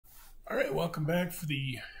All right, welcome back for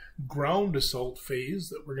the ground assault phase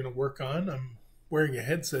that we're going to work on. I'm wearing a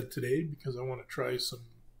headset today because I want to try some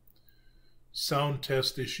sound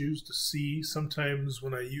test issues to see. Sometimes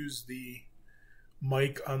when I use the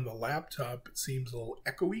mic on the laptop, it seems a little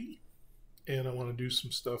echoey, and I want to do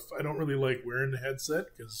some stuff. I don't really like wearing the headset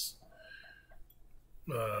because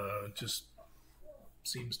it just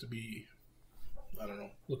seems to be, I don't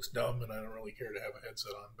know, looks dumb, and I don't really care to have a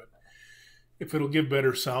headset on, but if it'll give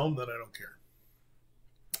better sound, then I don't care.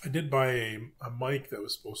 I did buy a mic that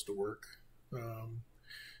was supposed to work. I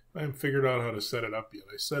haven't figured out how to set it up yet.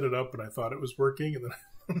 I set it up and I thought it was working, and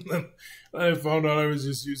then I found out I was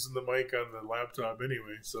just using the mic on the laptop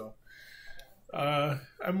anyway. So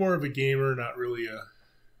I'm more of a gamer, not really a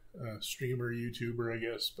streamer, YouTuber, I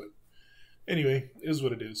guess. But anyway, it is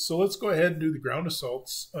what it is. So let's go ahead and do the ground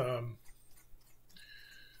assaults.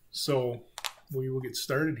 So we will get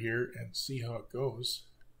started here and see how it goes.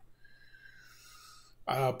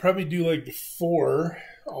 I'll probably do like before.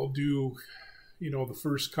 I'll do, the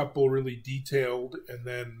first couple really detailed, and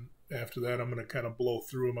then after that I'm going to kind of blow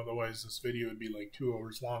through them. Otherwise this video would be like 2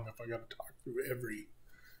 hours long if I got to talk through every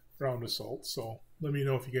ground assault. So let me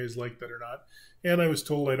know if you guys like that or not. And I was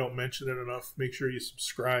told I don't mention it enough. Make sure you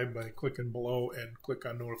subscribe by clicking below and click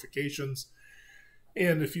on notifications.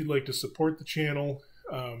 And if you'd like to support the channel,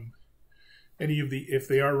 if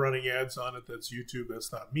they are running ads on it, that's YouTube,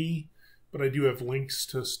 that's not me. But I do have links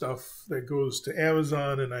to stuff that goes to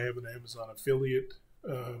Amazon, and I have an Amazon affiliate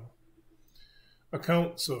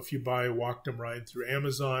account. So if you buy Wacht Am Rhein through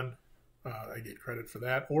Amazon, I get credit for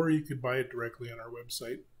that. Or you could buy it directly on our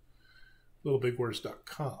website,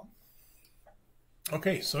 littlebigwars.com.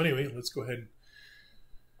 Okay, so anyway, let's go ahead.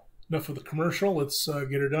 Enough of the commercial. Let's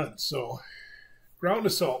get her done. So, ground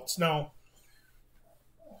assaults. Now,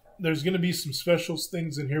 there's going to be some special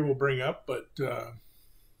things in here we'll bring up, but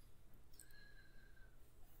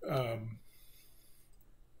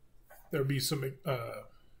there'll be some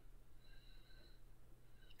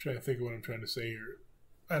trying to think of what I'm trying to say here.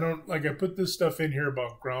 I put this stuff in here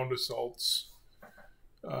about ground assaults.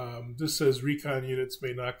 This says recon units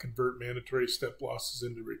may not convert mandatory step losses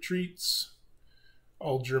into retreats.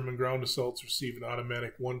 All German ground assaults receive an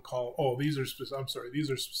automatic one call. Oh, these are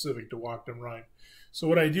specific to Wacht Am Rhein. So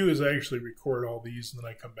what I do is I actually record all these, and then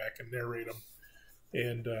I come back and narrate them.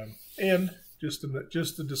 And just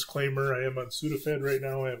a disclaimer, I am on Sudafed right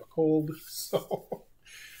now. I have a cold, so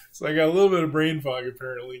I got a little bit of brain fog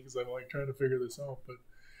apparently because I'm trying to figure this out. But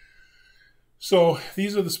so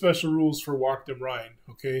these are the special rules for Wacht Am Rhein.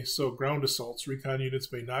 Okay, so ground assaults, recon units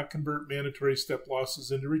may not convert mandatory step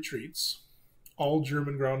losses into retreats. All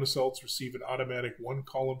German ground assaults receive an automatic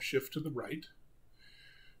one-column shift to the right.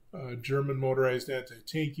 German motorized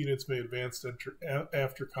anti-tank units may advance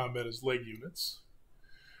after combat as leg units.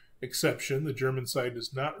 Exception, the German side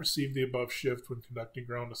does not receive the above shift when conducting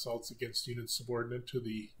ground assaults against units subordinate to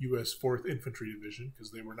the U.S. 4th Infantry Division,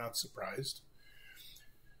 because they were not surprised.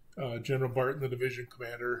 General Barton, the division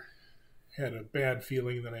commander, had a bad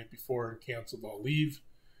feeling the night before and canceled all leave,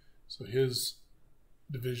 so his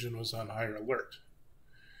division was on higher alert.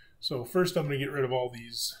 So first I'm going to get rid of all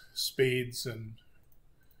these spades and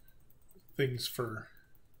things for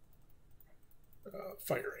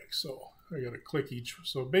firing. So I got to click each.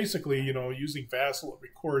 So basically, using Vassal, it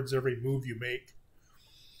records every move you make.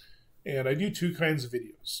 And I do 2 kinds of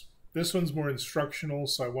videos. This one's more instructional,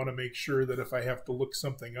 so I want to make sure that if I have to look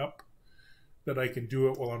something up, that I can do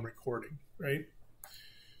it while I'm recording, right?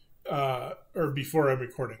 Or before I'm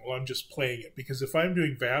recording, while I'm just playing it. Because if I'm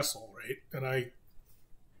doing Vassal, right,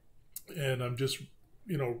 and I'm just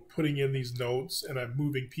putting in these notes and I'm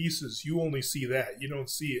moving pieces, you only see that. You don't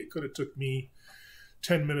see it. Could have took me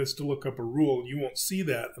 10 minutes to look up a rule. You won't see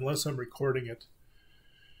that unless I'm recording it.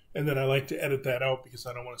 And then I like to edit that out because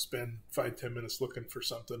I don't want to spend 5-10 minutes looking for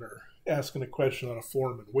something or asking a question on a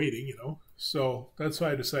forum and waiting, So that's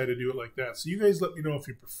why I decided to do it like that. So you guys let me know if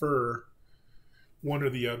you prefer one or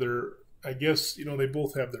the other. I guess, they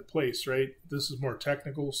both have their place, right? This is more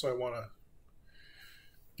technical, so I want to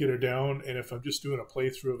get her down. And if I'm just doing a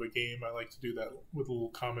playthrough of a game, I like to do that with a little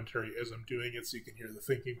commentary as I'm doing it so you can hear the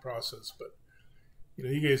thinking process. But,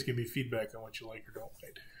 you guys give me feedback on what you like or don't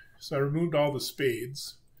like. So I removed all the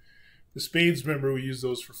spades. The spades, remember, we use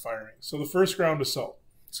those for firing. So the first ground assault.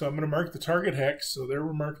 So I'm going to mark the target hex. So there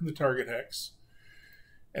we're marking the target hex.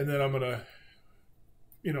 And then I'm going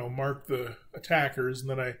to, mark the attackers. And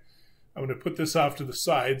then I'm going to put this off to the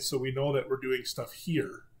side so we know that we're doing stuff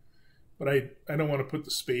here. But I don't want to put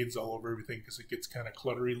the spades all over everything because it gets kind of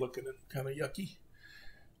cluttery looking and kind of yucky.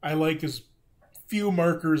 I like as few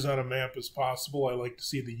markers on a map as possible. I like to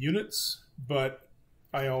see the units, but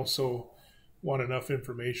I also want enough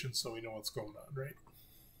information so we know what's going on, right?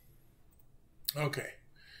 Okay.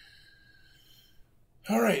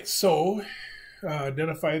 All right, so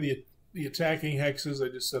identify the attacking hexes. I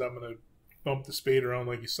just said I'm going to bump the spade around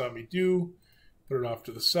like you saw me do, put it off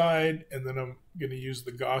to the side, and then I'm going to use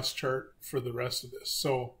the Gauss chart for the rest of this.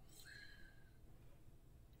 So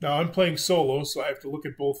now I'm playing solo, so I have to look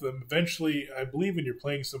at both of them. Eventually, I believe when you're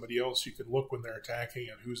playing somebody else, you can look when they're attacking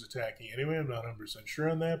and who's attacking anyway. I'm not 100% sure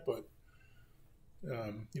on that, but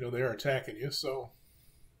you know, they are attacking you. So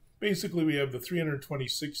basically, we have the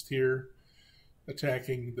 326th here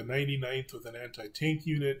attacking the 99th with an anti-tank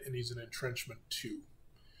unit, and he's an entrenchment 2.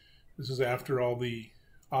 This is after all the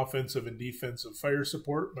offensive and defensive fire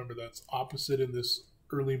support. Remember, that's opposite in this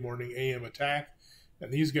early morning AM attack.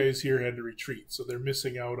 And these guys here had to retreat, so they're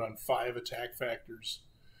missing out on 5 attack factors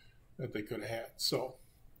that they could have had. So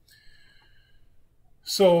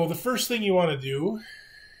the first thing you want to do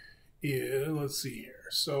is, let's see here.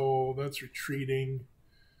 So that's retreating.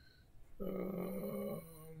 I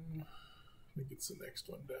think it's the next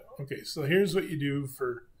one down. Okay, so here's what you do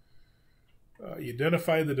for, you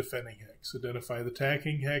identify the defending hex, identify the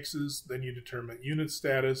attacking hexes, then you determine unit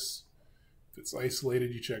status. If it's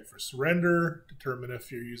isolated, you check for surrender, determine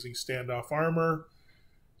if you're using standoff armor,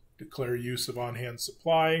 declare use of on-hand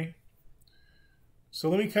supply. So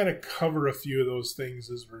let me kind of cover a few of those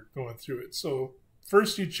things as we're going through it. So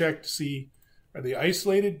first you check to see, are they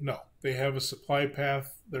isolated? No. They have a supply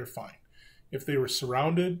path, they're fine. If they were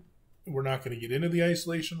surrounded, we're not going to get into the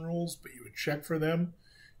isolation rules, but you would check for them,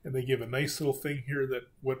 and they give a nice little thing here that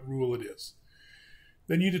what rule it is.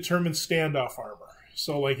 Then you determine standoff armor.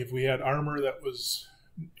 So like if we had armor that was,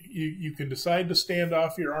 you can decide to stand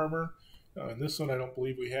off your armor. In this one, I don't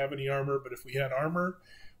believe we have any armor, but if we had armor,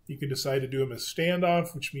 you can decide to do them as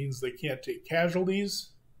standoff, which means they can't take casualties.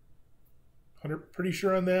 Pretty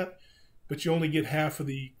sure on that, but you only get half of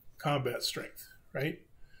the combat strength, right?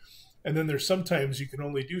 And then there's sometimes you can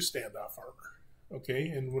only do standoff armor, okay?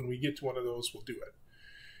 And when we get to one of those, we'll do it.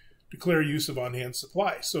 Declare use of on-hand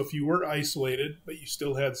supply. So if you were isolated, but you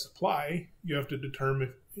still had supply, you have to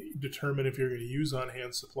determine if you're going to use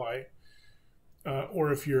on-hand supply,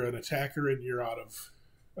 or if you're an attacker and you're out of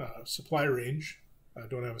supply range,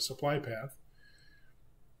 don't have a supply path,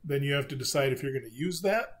 then you have to decide if you're going to use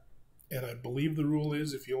that. And I believe the rule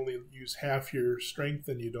is if you only use half your strength,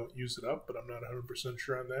 then you don't use it up, but I'm not 100%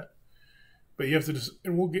 sure on that. But you have to,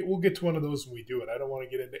 and we'll get to one of those when we do it. I don't want to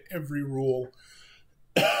get into every rule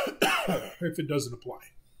if it doesn't apply.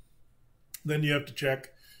 Then you have to check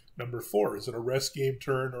number 4. Is it a rest game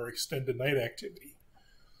turn or extended night activity?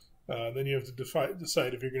 Then you have to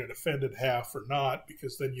decide if you're going to defend at half or not,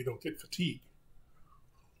 because then you don't get fatigue.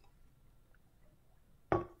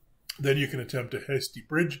 Then you can attempt a hasty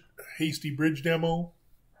bridge demo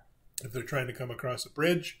if they're trying to come across a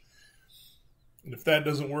bridge. And if that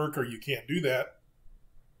doesn't work or you can't do that,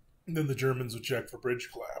 then the Germans would check for bridge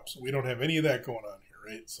collapse. We don't have any of that going on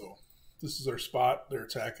here, right? So this is our spot. They're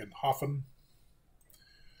attacking Hoffen.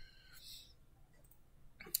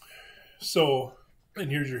 So, and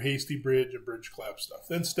here's your hasty bridge and bridge collapse stuff.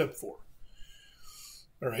 Then step 4.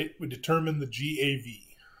 All right, we determine the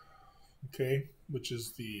GAV, okay, which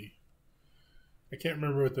is the, I can't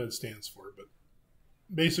remember what that stands for, but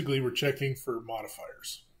basically we're checking for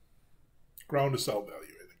modifiers. Ground assault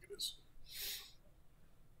value, I think it is.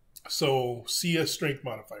 So CS strength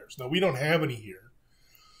modifiers. Now we don't have any here,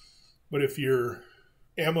 but if you're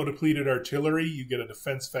ammo depleted artillery, you get a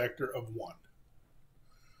defense factor of 1.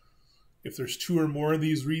 If there's 2 or more of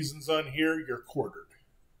these reasons on here, you're quartered.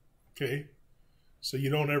 Okay? So you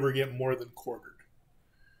don't ever get more than quartered.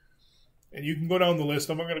 And you can go down the list.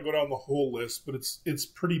 I'm not going to go down the whole list, but it's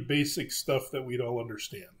pretty basic stuff that we'd all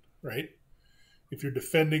understand, right? If you're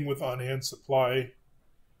defending with on-hand supply,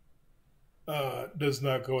 does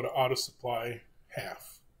not go to auto supply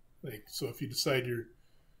half. Like, so if you decide you're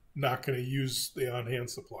not going to use the on-hand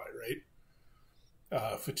supply,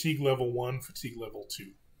 right? Fatigue level 1, fatigue level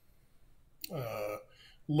 2.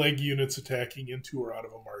 Leg units attacking into or out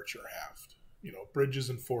of a march are halved. You know, bridges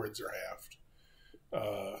and fords are halved.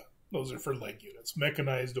 Those are for leg units.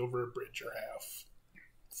 Mechanized over a bridge are half.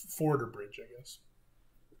 Ford or bridge, I guess.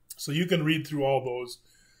 So you can read through all those.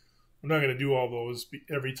 I'm not going to do all those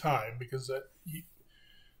every time because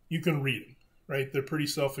you can read them, right? They're pretty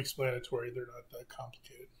self-explanatory. They're not that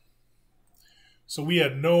complicated. So we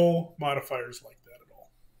had no modifiers like that at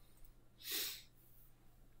all.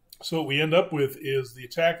 So what we end up with is the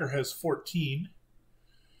attacker has 14.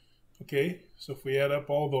 Okay, so if we add up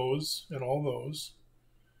all those and all those,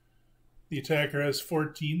 the attacker has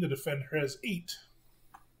 14, the defender has 8.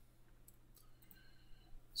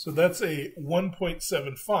 So that's a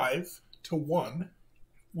 1.75 to 1,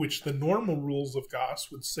 which the normal rules of Goss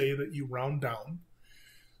would say that you round down.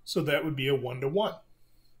 So that would be a 1 to 1.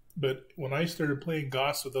 But when I started playing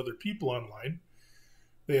Goss with other people online,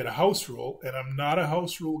 they had a house rule, and I'm not a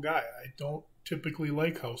house rule guy. I don't typically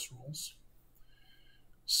like house rules.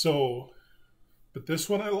 So, but this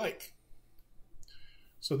one I like.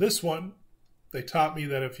 So this one, they taught me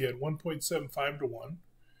that if you had 1.75 to 1,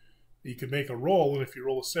 you could make a roll, and if you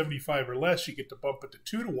roll a 75 or less, you get to bump it to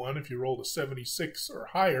 2 to 1. If you roll a 76 or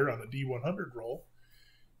higher on a D100 roll,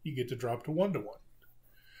 you get to drop to 1 to 1.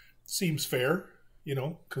 Seems fair, you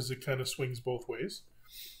know, because it kind of swings both ways.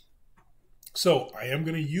 So I am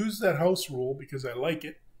going to use that house rule because I like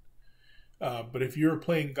it. But if you're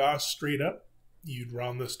playing Goss straight up, you'd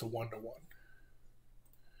round this to 1 to 1.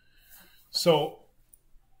 So,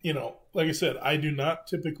 you know, like I said, I do not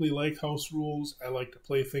typically like house rules. I like to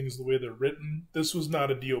play things the way they're written. This was not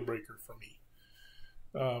a deal breaker for me.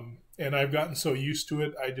 And I've gotten so used to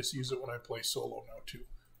it, I just use it when I play solo now too.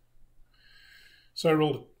 So I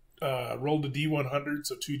rolled a D100,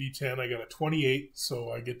 so 2D10. I got a 28,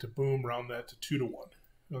 so I get to boom, round that to 2 to 1.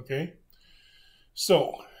 Okay?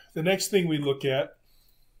 So the next thing we look at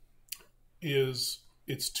is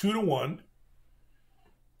it's 2 to 1,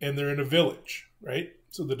 and they're in a village, right?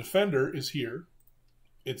 So the defender is here.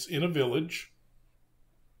 It's in a village.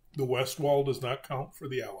 The west wall does not count for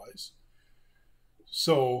the allies.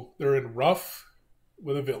 So they're in rough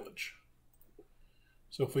with a village.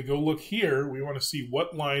 So if we go look here, we want to see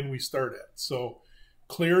what line we start at. So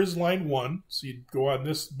clear is line 1. So you'd go on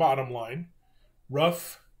this bottom line.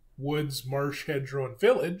 Rough, woods, marsh, hedgerow, and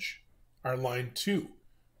village are line 2.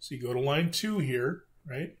 So you go to line 2 here,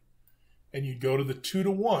 right? And you go to the 2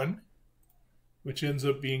 to 1, which ends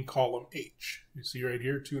up being column H. You see right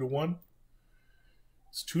here, 2 to 1?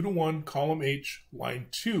 It's 2 to 1, column H, line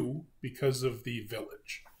 2, because of the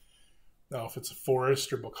village. Now, if it's a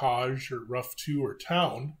forest or bocage or rough 2 or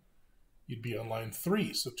town, you'd be on line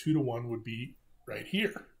 3. So 2 to 1 would be right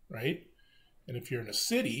here, right? And if you're in a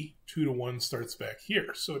city, 2 to 1 starts back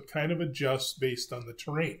here. So it kind of adjusts based on the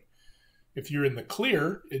terrain. If you're in the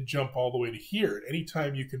clear, it'd jump all the way to here.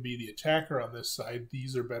 Anytime you can be the attacker on this side,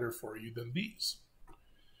 these are better for you than these.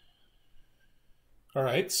 All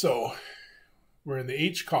right, so we're in the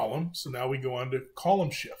H column. So now we go on to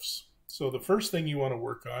column shifts. So the first thing you want to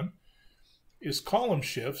work on is column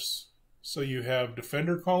shifts. So you have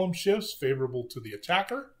defender column shifts favorable to the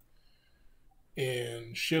attacker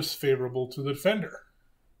and shifts favorable to the defender.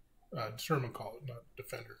 Determine column, not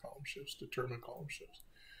defender column shifts, determine column shifts.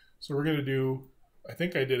 So we're going to do, I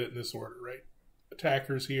think I did it in this order, right?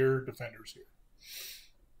 Attackers here, defenders here.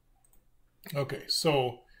 Okay,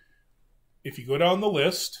 so if you go down the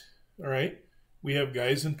list, all right, we have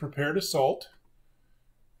guys in prepared assault.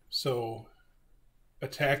 So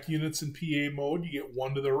attack units in PA mode, you get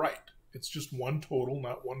 1 to the right. It's just 1 total,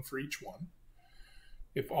 not 1 for each one.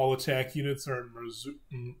 If all attack units are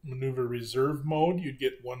in maneuver reserve mode, you'd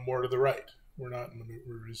get 1 more to the right. We're not in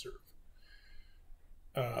maneuver reserve.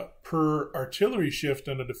 Per artillery shift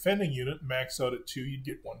on a defending unit, max out at 2, you'd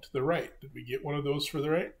get 1 to the right. Did we get one of those for the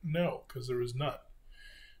right? No, because there was none.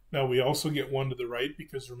 Now we also get 1 to the right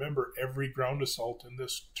because remember, every ground assault in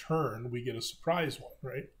this turn, we get a surprise one,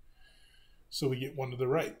 right? So we get 1 to the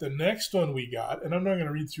right. The next one we got, and I'm not going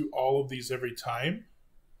to read through all of these every time,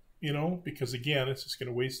 you know, because again, it's just going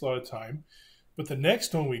to waste a lot of time. But the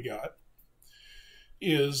next one we got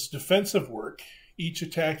is defensive work. Each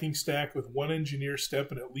attacking stack with 1 engineer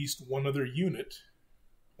step and at least 1 other unit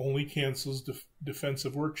only cancels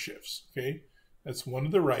defensive work shifts. Okay, that's 1 to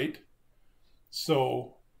the right.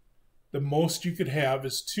 So the most you could have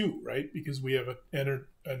is 2, right? Because we have an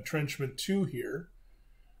entrenchment 2 here.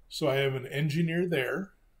 So I have an engineer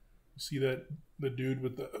there. You see that the dude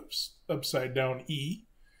with the upside down E,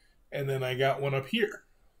 and then I got 1 up here.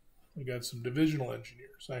 I got some divisional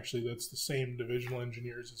engineers. Actually, that's the same divisional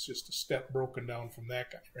engineers. It's just a step broken down from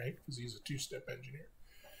that guy, right? Because he's a 2-step engineer.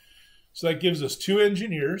 So that gives us 2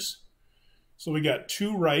 engineers. So we got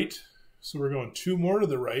 2 right. So we're going 2 more to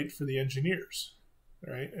the right for the engineers.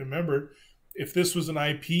 All right. And remember, if this was an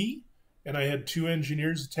IP and I had 2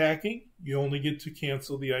 engineers attacking, you only get to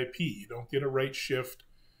cancel the IP. You don't get a right shift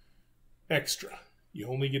extra. You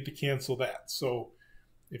only get to cancel that. So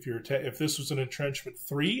if this was an entrenchment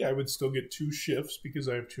 3, I would still get 2 shifts because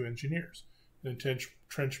I have 2 engineers. An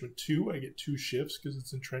entrenchment 2, I get 2 shifts because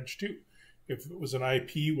it's entrench 2. If it was an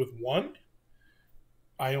IP with 1,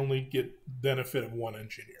 I only get benefit of 1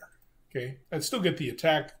 engineer. Okay, I'd still get the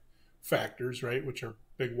attack factors, right, which are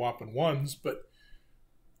big whopping 1s, but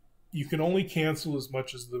you can only cancel as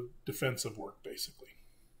much as the defensive work, basically.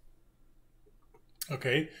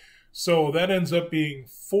 Okay, so that ends up being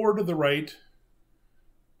 4 to the right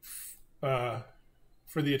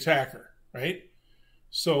for the attacker, right?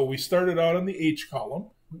 So we started out on the H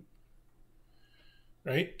column,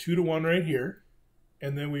 right? 2 to 1 right here.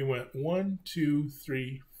 And then we went 1, 2,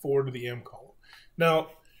 3, 4 to the M column. Now,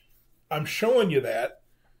 I'm showing you that.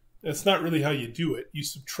 That's not really how you do it. You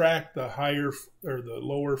subtract the higher or the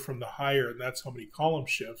lower from the higher, and that's how many column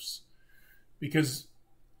shifts. Because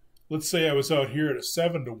let's say I was out here at a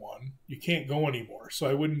 7 to 1, you can't go anymore. So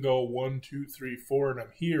I wouldn't go 1, 2, 3, 4, and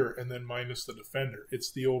I'm here, and then minus the defender.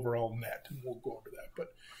 It's the overall net, and we'll go over that.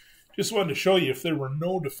 But just wanted to show you if there were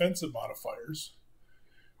no defensive modifiers,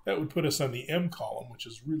 that would put us on the M column, which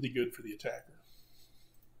is really good for the attacker.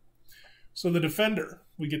 So the defender,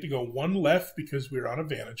 we get to go 1 left because we're on a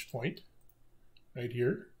vantage point, right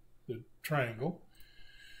here, the triangle.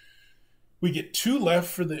 We get 2 left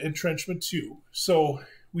for the entrenchment 2. So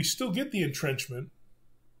we still get the entrenchment,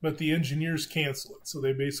 but the engineers cancel it. So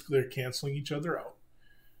they basically are canceling each other out.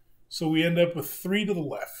 So we end up with 3 to the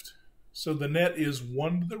left. So the net is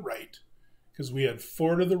 1 to the right, because we had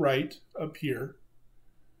 4 to the right up here,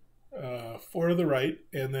 4 to the right,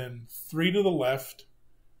 and then 3 to the left.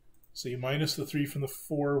 So you minus the 3 from the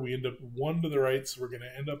 4, we end up 1 to the right, so we're going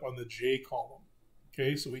to end up on the J column.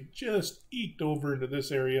 Okay, so we just eked over into this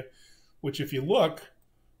area, which if you look,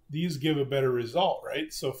 these give a better result,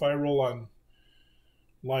 right? So if I roll on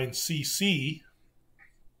line CC,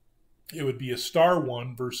 it would be a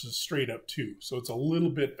 *1 versus straight up 2. So it's a little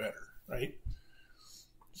bit better, right?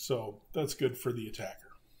 So that's good for the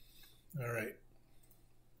attacker. All right.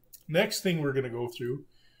 Next thing we're going to go through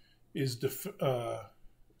is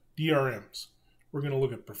DRMs. We're going to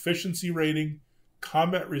look at proficiency rating,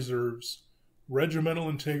 combat reserves, regimental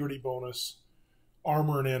integrity bonus,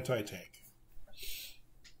 armor, and anti-tank.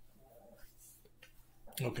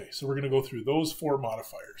 Okay, so we're going to go through those 4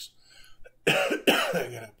 modifiers. I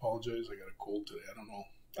gotta apologize, I got a cold today. I don't know.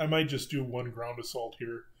 I might just do 1 ground assault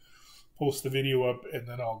here, post the video up, and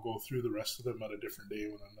then I'll go through the rest of them on a different day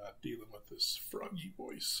when I'm not dealing with this froggy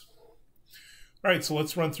voice. All right, so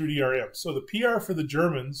let's run through DRM. So the PR for the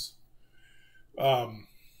Germans, you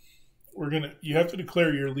have to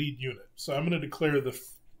declare your lead unit. So I'm going to declare the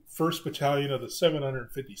 1st Battalion of the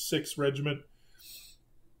 756th Regiment.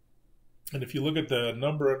 And if you look at the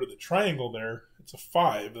number under the triangle there, it's a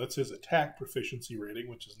 5. That's his attack proficiency rating,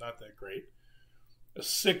 which is not that great. A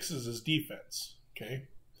 6 is his defense. Okay,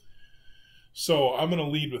 so I'm going to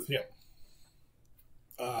lead with him.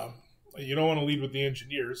 You don't want to lead with the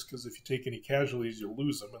engineers, because if you take any casualties, you'll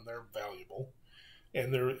lose them, and they're valuable.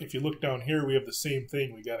 And if you look down here, we have the same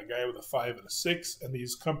thing. We got a guy with a 5 and a 6, and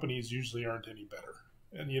these companies usually aren't any better.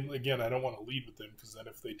 And again, I don't want to lead with them, because then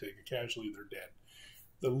if they take a casualty, they're dead.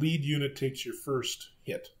 The lead unit takes your first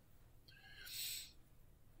hit.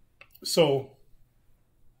 So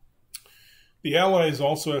the Allies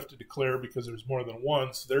also have to declare, because there's more than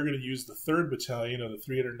one, so they're going to use the 3rd Battalion of the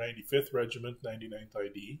 395th Regiment, 99th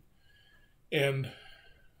ID. And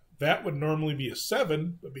that would normally be a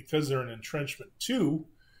 7, but because they're an entrenchment 2,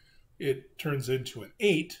 it turns into an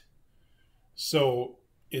 8. So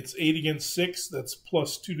it's 8 against 6, that's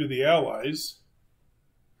 +2 to the Allies.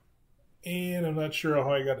 And I'm not sure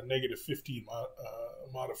how I got a -15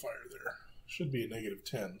 modifier there. Should be a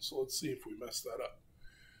 -10, so let's see if we mess that up.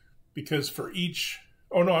 Because for each,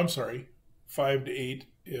 oh no, I'm sorry, 5 to 8,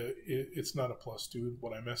 it's not a +2.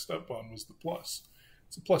 What I messed up on was the plus.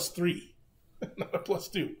 It's a +3, not a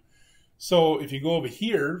 +2. So if you go over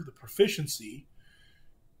here, the proficiency,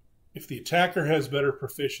 if the attacker has better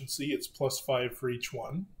proficiency, it's +5 for each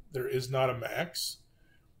one. There is not a max.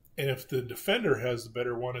 And if the defender has the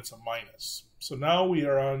better one, it's a minus. So now we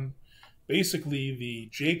are on basically the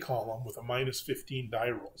J column with a -15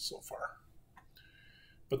 die roll so far.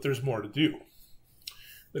 But there's more to do.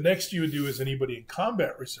 The next you would do is anybody in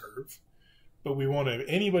combat reserve. But we won't have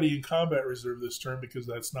anybody in combat reserve this turn because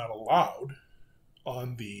that's not allowed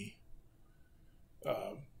on the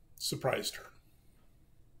surprise turn.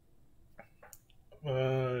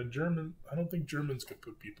 I don't think Germans could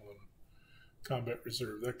put people in combat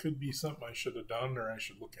reserve. That could be something I should have done or I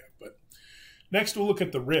should look at. But next we'll look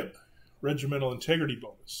at the RIB, Regimental Integrity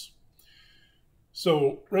Bonus.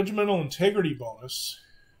 So Regimental Integrity Bonus,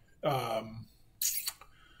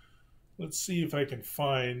 let's see if I can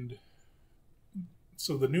find,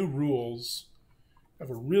 so the new rules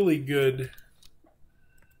have a really good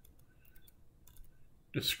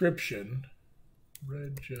description.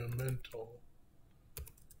 Regimental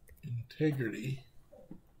Integrity.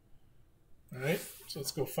 All right, so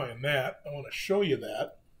let's go find that. I want to show you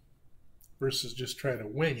that versus just try to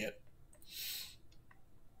wing it.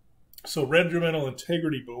 So regimental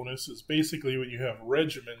integrity bonus is basically when you have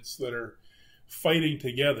regiments that are fighting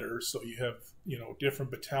together. So you have,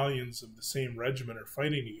 different battalions of the same regiment are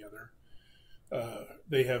fighting together.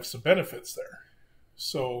 They have some benefits there.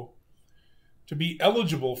 So to be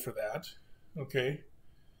eligible for that, okay,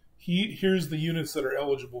 here's the units that are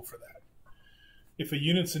eligible for that. If a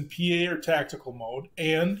unit's in PA or tactical mode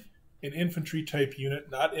and an infantry type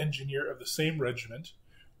unit, not engineer, of the same regiment,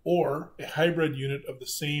 or a hybrid unit of the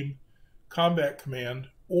same combat command,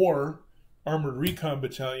 or armored recon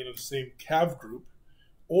battalion of the same cav group,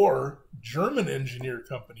 or German engineer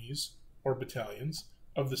companies or battalions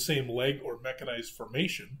of the same leg or mechanized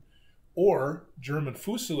formation, or German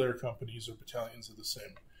fusilier companies or battalions of the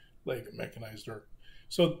same leg or mechanized.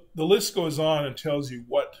 So the list goes on and tells you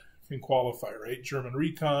what can qualify, right? German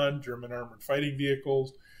recon, German armored fighting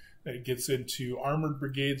vehicles. It gets into armored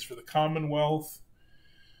brigades for the Commonwealth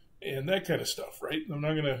and that kind of stuff, right? I'm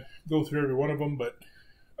not going to go through every one of them, but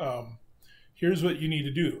here's what you need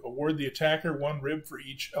to do. Award the attacker 1 rib for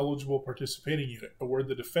each eligible participating unit. Award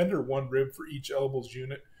the defender 1 rib for each eligible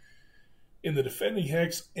unit in the defending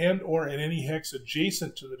hex and or in any hex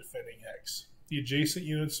adjacent to the defending hex. The adjacent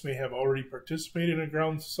units may have already participated in a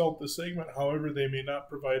ground assault this segment. However, they may not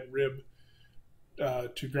provide rib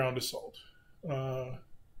to ground assault.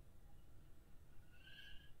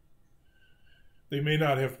 They may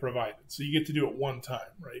not have provided. So you get to do it one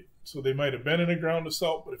time, right? So they might have been in a ground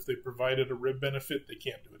assault, but if they provided a rib benefit, they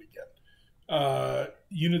can't do it again.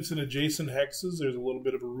 Units in adjacent hexes, there's a little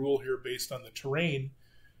bit of a rule here based on the terrain.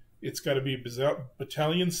 It's got to be a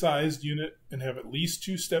battalion-sized unit and have at least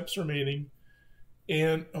 2 steps remaining.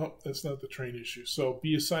 And, that's not the terrain issue. So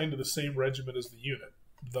be assigned to the same regiment as the unit,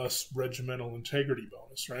 thus regimental integrity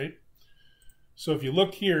bonus, right? So if you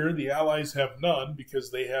look here, the Allies have none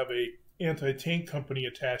because they have a anti-tank company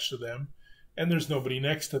attached to them, and there's nobody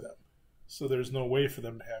next to them. So there's no way for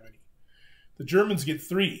them to have any. The Germans get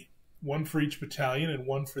 3, 1 for each battalion and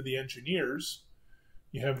 1 for the engineers.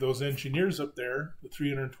 You have those engineers up there, the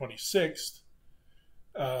 326th.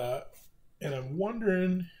 And I'm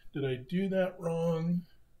wondering, did I do that wrong?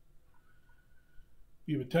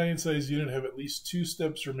 The battalion-sized unit have at least 2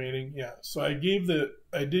 steps remaining. Yeah, so I did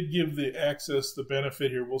give the access the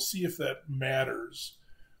benefit here. We'll see if that matters.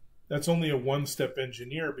 That's only a 1-step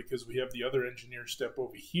engineer because we have the other engineer step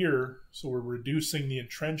over here. So we're reducing the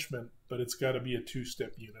entrenchment, but it's got to be a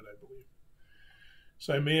 2-step unit, I believe.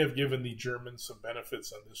 So I may have given the Germans some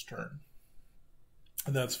benefits on this turn.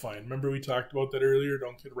 And that's fine. Remember we talked about that earlier.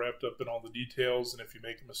 Don't get wrapped up in all the details. And if you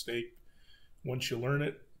make a mistake, once you learn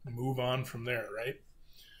it, move on from there, right?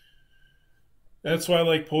 That's why I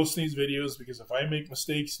like posting these videos, because if I make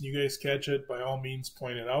mistakes and you guys catch it, by all means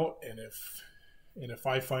point it out. And if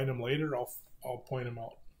I find them later, I'll point them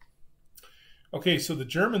out. Okay, so the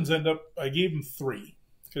Germans end up, I gave them 3.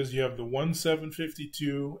 Because you have the 1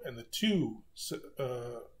 752 and the 2.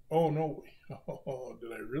 Oh, no. Oh,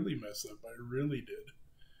 did I really mess up? I really did.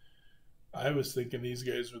 I was thinking these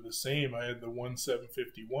guys were the same. I had the 1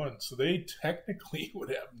 751. So they technically would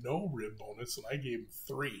have no rib bonus, and I gave them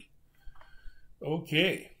 3.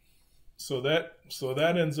 Okay. So that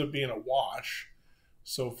ends up being a wash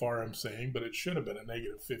so far, I'm saying, but it should have been a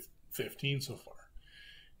negative 15 so far.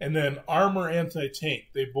 And then armor anti-tank.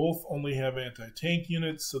 They both only have anti-tank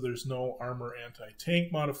units, so there's no armor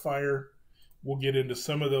anti-tank modifier. We'll get into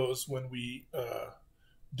some of those when we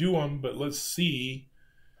do them, but let's see.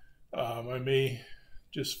 I may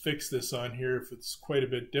just fix this on here if it's quite a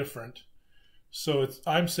bit different. So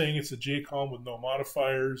I'm saying it's a J column with no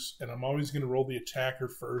modifiers, and I'm always going to roll the attacker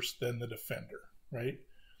first, then the defender, right?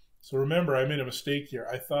 So remember, I made a mistake here.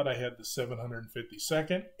 I thought I had the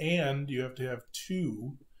 752nd, and you have to have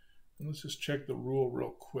 2. Let's just check the rule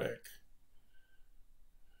real quick.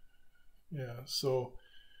 Yeah, so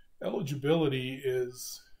eligibility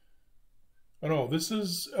is... Oh no, this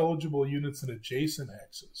is eligible units in adjacent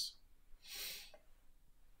hexes.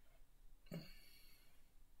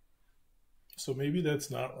 So maybe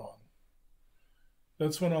that's not wrong.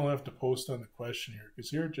 That's when I'll have to post on the question here, because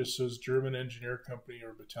here it just says German engineer company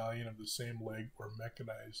or battalion of the same leg or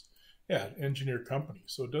mechanized. Yeah, engineer company,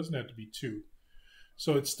 so it doesn't have to be 2.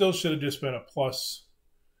 So it still should have just been a plus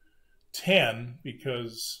 10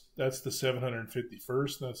 because that's the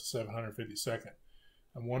 751st and that's the 752nd.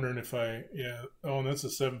 I'm wondering if and that's the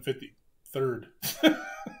 753rd.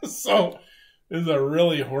 So this is a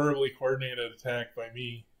really horribly coordinated attack by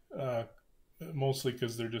me, mostly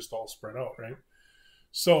because they're just all spread out, right?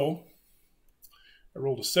 So I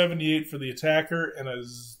rolled a 78 for the attacker and a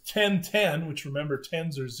 10-10, which remember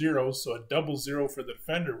 10s are zeros, so a double 0 for the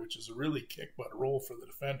defender, which is a really kick butt roll for the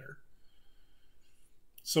defender.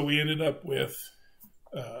 So we ended up with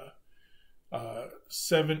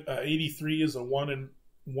 83 is a 1 and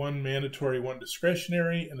 1 mandatory, 1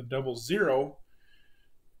 discretionary, and a double 0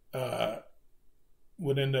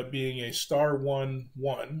 would end up being a star 1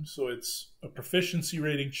 1. So it's a proficiency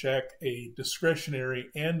rating check, a discretionary,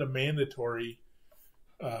 and a mandatory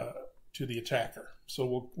to the attacker.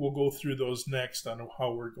 So we'll go through those next on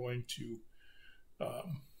how we're going to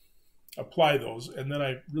apply those. And then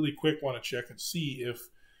I really quick want to check and see if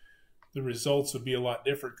the results would be a lot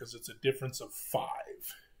different, because it's a difference of 5.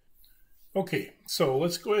 Okay, so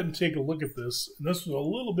let's go ahead and take a look at this. And this was a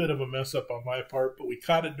little bit of a mess up on my part, but we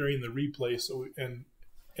caught it during the replay. So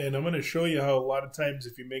and I'm going to show you how a lot of times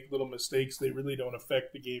if you make little mistakes, they really don't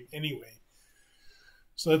affect the game anyway.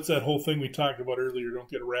 So that's that whole thing we talked about earlier. Don't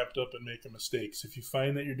get wrapped up in making mistakes. If you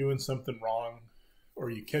find that you're doing something wrong or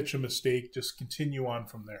you catch a mistake, just continue on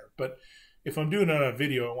from there. But if I'm doing it on a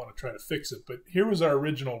video, I want to try to fix it. But here was our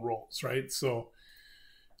original rolls, right? So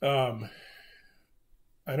I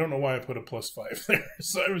don't know why I put a +5 there.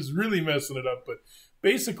 So I was really messing it up. But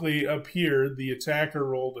basically up here, the attacker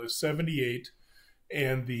rolled a 78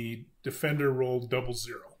 and the defender rolled double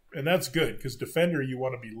 0. And that's good, because defender, you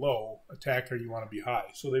want to be low. Attacker, you want to be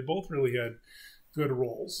high. So they both really had good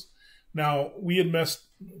rolls. Now, meaning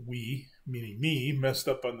me, messed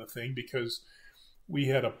up on the thing because we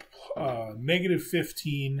had a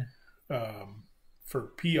 -15 for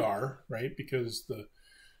PR, right? Because the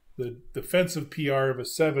defensive PR of a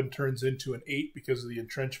 7 turns into an 8 because of the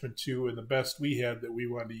entrenchment 2, and the best we had that we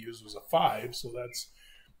wanted to use was a 5. So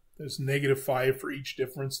there's -5 for each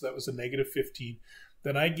difference. That was a -15.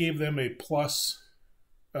 Then I gave them a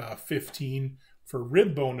 +15 for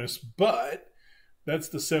rib bonus, but that's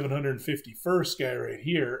the 751st guy right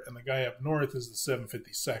here, and the guy up north is the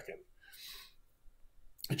 752nd.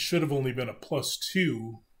 It should have only been a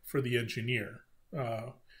 +2 for the engineer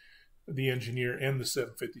and the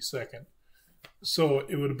 752nd. So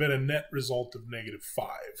it would have been a net result of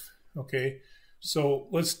 -5. Okay, so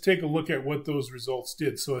let's take a look at what those results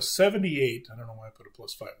did. So a 78, I don't know why I put a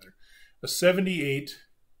 +5 there. A 78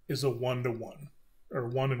 is a 1-to-1, or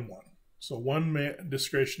 1 and 1. So 1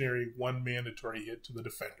 discretionary, 1 mandatory hit to the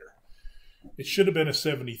defender. It should have been a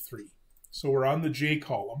 73. So we're on the J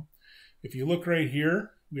column. If you look right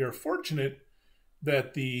here, we are fortunate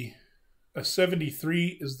that a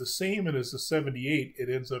 73 is the same, and as a 78, it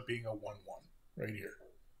ends up being a 1-1 right here.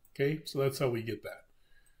 Okay, so that's how we get that.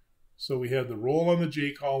 So we have the roll on the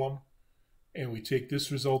J column, and we take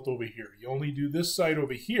this result over here. You only do this side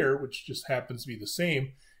over here, which just happens to be the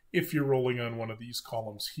same, if you're rolling on one of these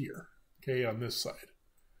columns here, okay, on this side.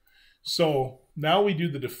 So now we do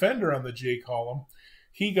the defender on the J column.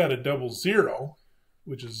 He got a double 0,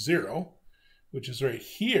 which is 0, which is right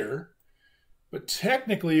here. But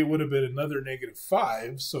technically it would have been another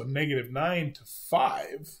 -5, so -9 to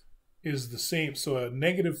 5 is the same. So a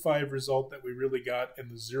 -5 result that we really got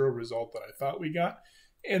and the 0 result that I thought we got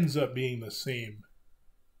ends up being the same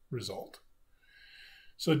result.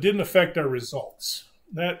 So it didn't affect our results.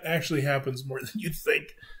 That actually happens more than you'd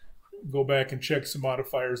think. Go back and check some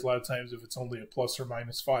modifiers. A lot of times if it's only a + or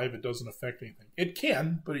 -5, it doesn't affect anything. It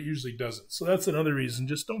can, but it usually doesn't. So that's another reason.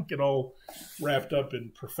 Just don't get all wrapped up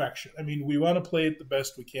in perfection. I mean, we want to play it the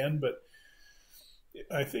best we can, but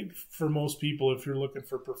I think for most people, if you're looking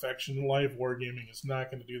for perfection in life, wargaming is not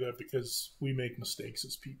going to do that, because we make mistakes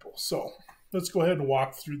as people. So let's go ahead and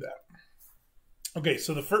walk through that. Okay,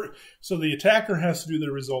 so the attacker has to do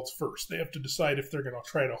their results first. They have to decide if they're going to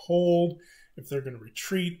try to hold, if they're going to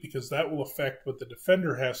retreat, because that will affect what the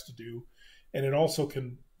defender has to do, and it also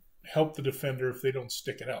can help the defender if they don't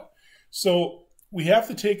stick it out. So we have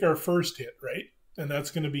to take our first hit, right? And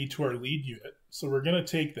that's going to be to our lead unit. So we're going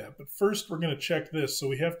to take that. But first we're going to check this. So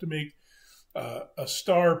we have to make a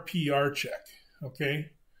star PR check,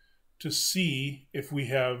 okay, to see if we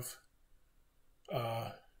have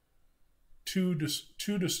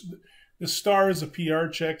the star is a PR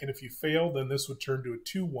check, and if you fail, then this would turn to a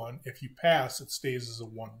 2-1. If you pass, it stays as a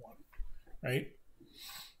 1-1, right?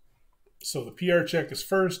 So the PR check is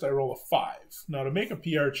first. I roll a 5. Now to make a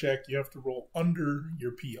PR check, you have to roll under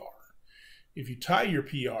your PR. If you tie your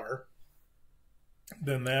PR,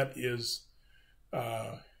 then that is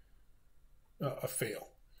a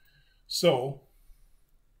fail. So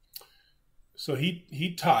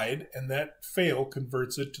he tied, and that fail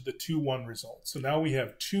converts it to the 2-1 result. So now we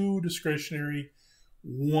have 2 discretionary,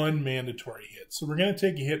 1 mandatory hit. So we're going to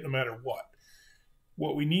take a hit no matter what.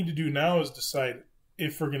 What we need to do now is decide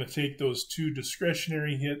if we're going to take those 2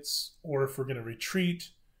 discretionary hits or if we're going to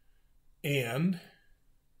retreat and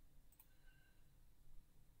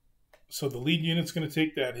So the lead unit's going to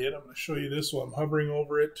take that hit. I'm going to show you this while I'm hovering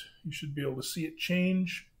over it. You should be able to see it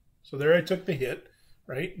change. So there I took the hit,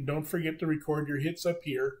 right? And don't forget to record your hits up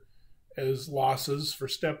here as losses for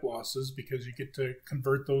step losses, because you get to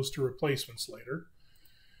convert those to replacements later.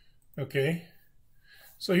 Okay.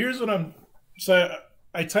 So here's what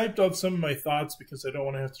I typed out some of my thoughts because I don't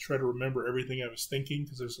want to have to try to remember everything I was thinking,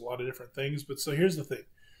 because there's a lot of different things. But so here's the thing.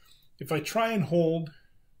 If I try and hold,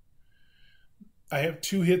 I have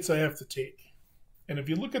 2 hits I have to take. And if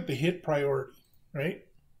you look at the hit priority, right?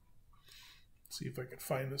 Let's see if I can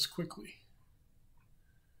find this quickly.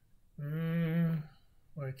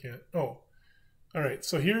 I can't. Oh, all right.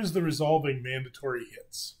 So here's the resolving mandatory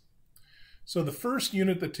hits. So the first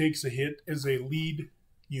unit that takes a hit is a lead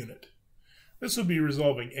unit. This would be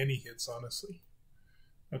resolving any hits, honestly.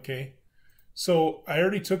 Okay. So I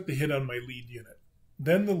already took the hit on my lead unit.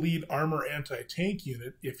 Then the lead armor anti-tank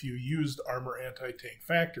unit, if you used armor anti-tank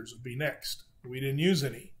factors, would be next. We didn't use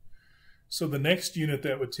any. So the next unit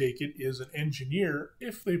that would take it is an engineer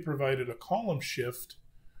if they provided a column shift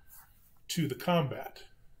to the combat.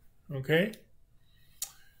 Okay?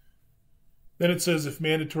 Then it says if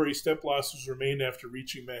mandatory step losses remain after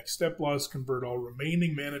reaching max step loss, convert all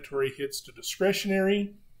remaining mandatory hits to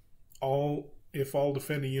discretionary. If all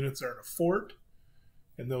defending units are in a fort,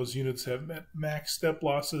 and those units have max step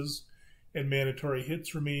losses and mandatory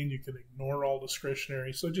hits remain, you can ignore all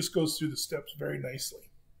discretionary. So it just goes through the steps very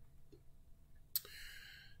nicely.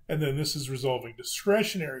 And then this is resolving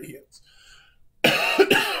discretionary hits.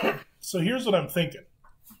 So here's what I'm thinking.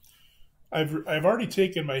 I've already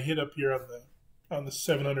taken my hit up here on the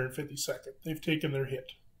 752nd. They've taken their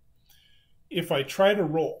hit. If I try to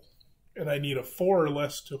roll and I need a 4 or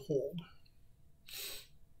less to hold,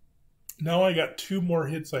 now I got 2 more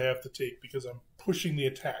hits I have to take because I'm pushing the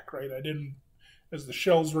attack, right? As the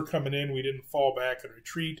shells were coming in, we didn't fall back and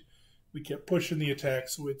retreat. We kept pushing the attack,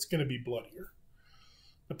 so it's going to be bloodier.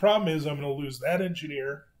 The problem is I'm going to lose that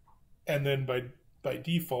engineer, and then by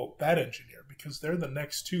default, that engineer, because they're the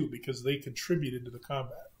next 2 because they contributed to the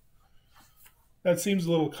combat. That seems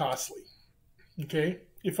a little costly. Okay?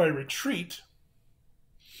 If I retreat,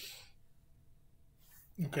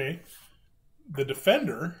 okay, the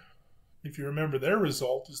defender, if you remember their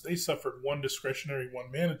result, is they suffered 1 discretionary,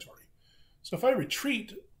 1 mandatory. So if I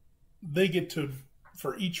retreat, they get to,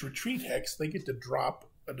 for each retreat hex, they get to drop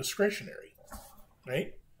a discretionary,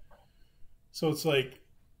 right? So it's like,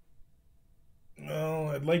 well,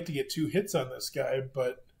 I'd like to get 2 hits on this guy,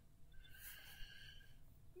 but,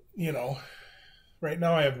 you know, right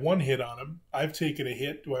now I have 1 hit on him. I've taken a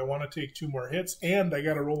hit. Do I want to take 2 more hits? And I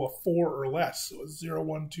got to roll a 4 or less. So it's 0,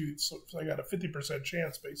 1, 2. So I got a 50%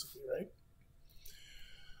 chance, basically, right?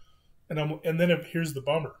 And then here's the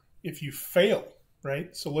bummer. If you fail,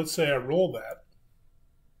 right? So let's say I roll that,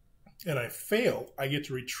 and I fail, I get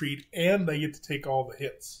to retreat, and I get to take all the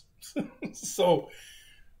hits. So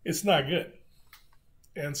it's not good.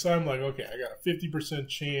 And so I'm like, okay, I got a 50%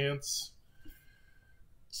 chance.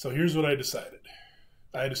 So here's what I decided.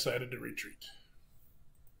 I decided to retreat.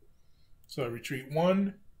 So I retreat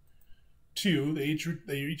 1, 2.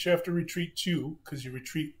 They each have to retreat 2 because you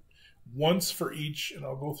retreat once for each, and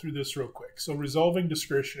I'll go through this real quick. So resolving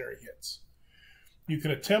discretionary hits. You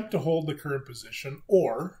can attempt to hold the current position,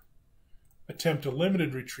 or attempt a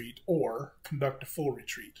limited retreat, or conduct a full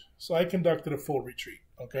retreat. So I conducted a full retreat,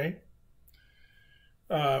 okay?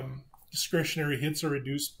 Discretionary hits are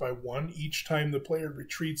reduced by 1 each time the player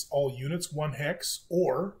retreats all units 1 hex,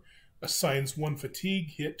 or assigns 1 fatigue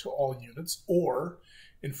hit to all units, or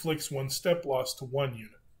inflicts 1 step loss to 1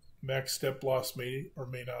 unit. Max step loss may or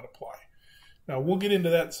may not apply. Now, we'll get into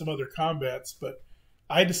that in some other combats, but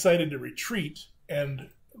I decided to retreat, and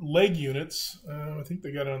leg units, I think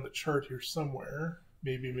they got it on the chart here somewhere.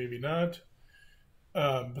 Maybe, maybe not.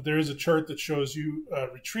 But there is a chart that shows you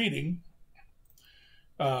retreating.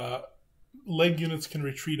 Leg units can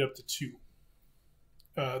retreat up to 2.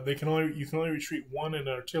 You can only retreat 1 in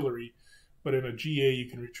artillery, but in a GA you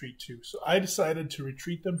can retreat 2. So I decided to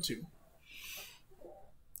retreat them 2,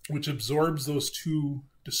 which absorbs those 2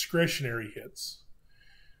 discretionary hits.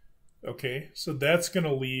 Okay, so that's going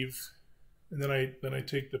to leave, and then I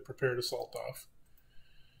take the prepared assault off.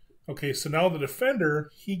 Okay, so now the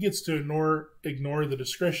defender, he gets to ignore the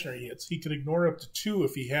discretionary hits. He could ignore up to 2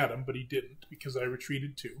 if he had them, but he didn't because I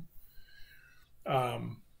retreated 2.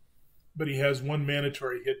 But he has 1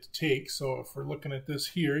 mandatory hit to take, so if we're looking at this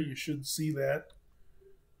here, you should see that.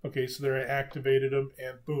 Okay, so there I activated him,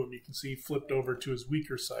 and boom, you can see he flipped over to his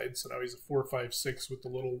weaker side, so now he's a 4, 5, 6 with the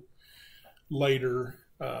little lighter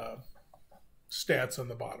stats on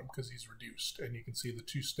the bottom because he's reduced. And you can see the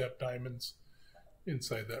 2-step diamonds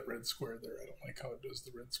inside that red square there. I don't like how it does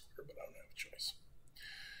the red square, but I don't have a choice.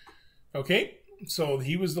 Okay, so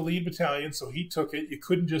he was the lead battalion, so he took it. You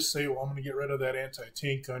couldn't just say, well, I'm going to get rid of that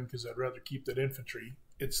anti-tank gun because I'd rather keep that infantry.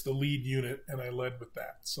 It's the lead unit, and I led with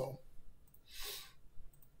that. So,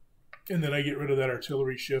 and then I get rid of that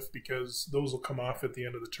artillery shift because those will come off at the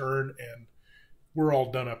end of the turn, and we're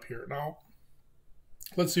all done up here. Now,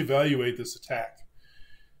 let's evaluate this attack.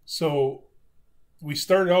 So, we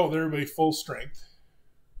started out with everybody full strength.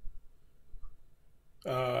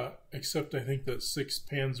 Except I think the 6th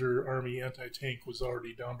Panzer Army anti-tank was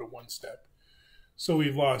already down to 1 step. So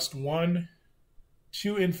we've lost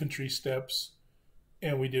 2 infantry steps,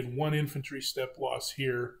 and we did 1 infantry step loss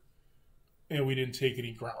here, and we didn't take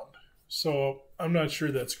any ground. So I'm not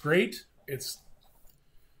sure that's great. It's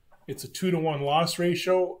a 2-to-1 loss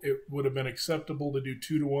ratio. It would have been acceptable to do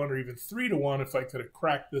 2-to-1 or even 3-to-1 if I could have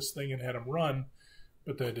cracked this thing and had him run,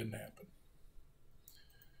 but that didn't happen.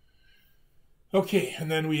 Okay, and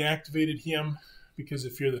then we activated him because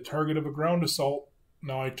if you're the target of a ground assault,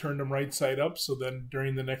 now I turned him right side up, so then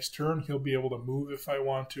during the next turn he'll be able to move if I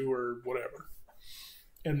want to or whatever.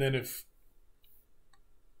 And then if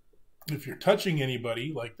you're touching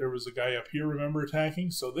anybody, like there was a guy up here, remember,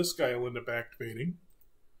 attacking, so this guy will end up activating.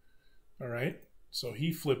 All right, so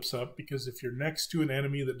he flips up because if you're next to an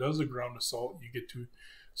enemy that does a ground assault, you get to...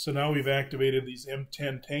 So now we've activated these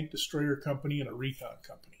M10 Tank Destroyer Company and a Recon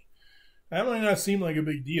Company. That might not seem like a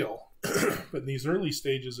big deal, but in these early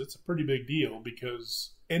stages, it's a pretty big deal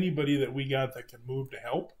because anybody that we got that can move to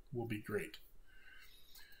help will be great.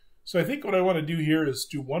 So I think what I want to do here is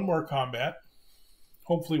do one more combat,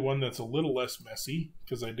 hopefully one that's a little less messy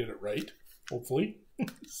because I did it right, hopefully.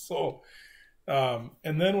 So, and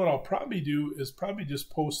then what I'll probably do is probably just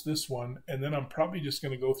post this one, and then I'm probably just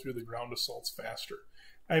going to go through the ground assaults faster.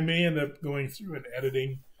 I may end up going through and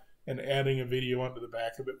editing and adding a video onto the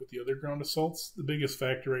back of it with the other ground assaults. The biggest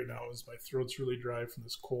factor right now is my throat's really dry from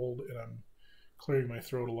this cold, and I'm clearing my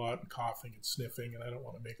throat a lot and coughing and sniffing, and I don't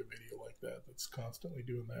want to make a video like that that's constantly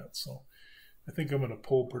doing that. So I think I'm going to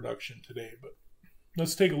pull production today, but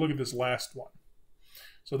let's take a look at this last one.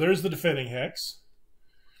 So there's the defending hex,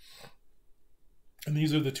 and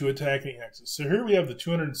these are the 2 attacking hexes. So here we have the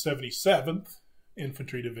 277th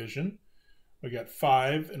Infantry Division. We got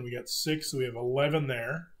 5 and we got 6, so we have 11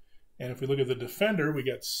 there. And if we look at the defender, we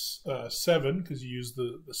got 7 because you use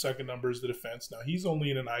the second number as the defense. Now he's only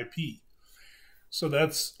in an IP. So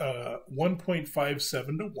that's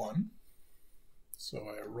 1.57 to 1. So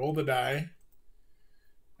I roll the die.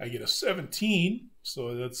 I get a 17.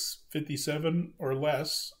 So that's 57 or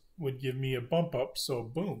less would give me a bump up. So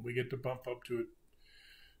boom, we get to bump up to it.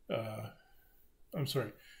 I'm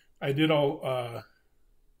sorry. I did all...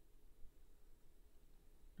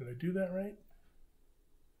 did I do that right?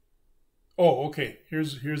 Oh, okay.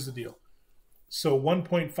 Here's the deal. So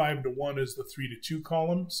 1.5 to 1 is the 3 to 2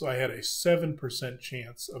 column. So I had a 7%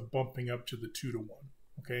 chance of bumping up to the 2 to 1.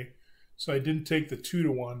 Okay. So I didn't take the 2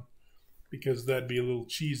 to 1 because that'd be a little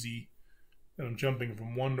cheesy. And I'm jumping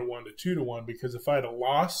from 1 to 1 to 2 to 1 because if I had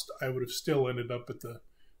lost, I would have still ended up at the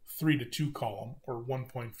 3 to 2 column or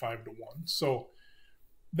 1.5 to 1. So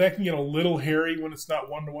that can get a little hairy when it's not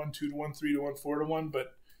 1 to 1, 2 to 1, 3 to 1, 4 to 1. But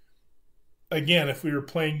again, if we were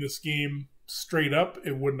playing this game straight up,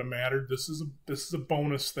 it wouldn't have mattered. This is a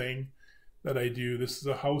bonus thing that I do. This is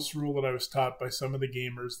a house rule that I was taught by some of the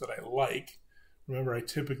gamers that I like. Remember, I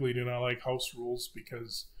typically do not like house rules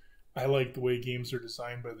because I like the way games are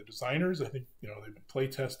designed by the designers. I think, they've been play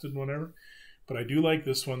tested and whatever. But I do like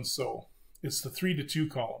this one, so it's the 3 to 2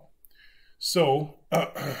 column. So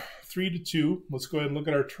 3 to 2, let's go ahead and look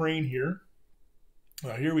at our terrain here.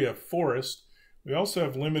 Here we have forest. We also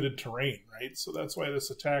have limited terrain, right? So that's why this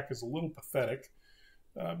attack is a little pathetic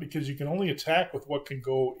because you can only attack with what can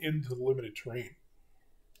go into the limited terrain.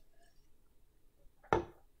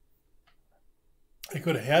 I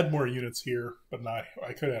could have had more units here, but not.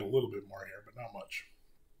 I could have had a little bit more here, but not much.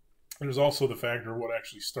 And there's also the factor of what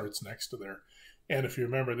actually starts next to there. And if you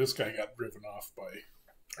remember, this guy got driven off by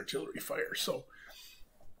artillery fire. So,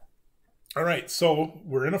 all right, so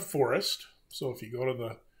we're in a forest. So if you go to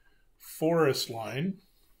the forest line,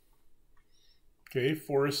 okay,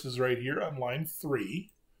 forest is right here on line 3.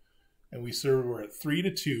 And we're at 3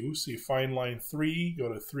 to 2. So you find line 3,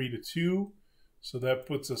 go to 3 to 2. So that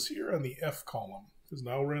puts us here on the F column. Because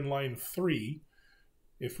now we're in line 3.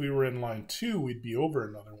 If we were in line 2, we'd be over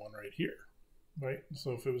another one right here. Right?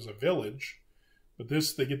 So if it was a village, but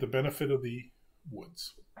this, they get the benefit of the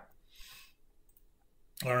woods.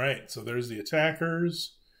 All right, so there's the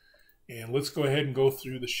attackers. And let's go ahead and go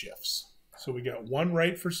through the shifts. So we got 1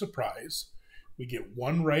 right for surprise. We get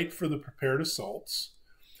 1 right for the prepared assaults.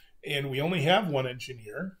 And we only have 1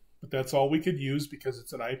 engineer, but that's all we could use because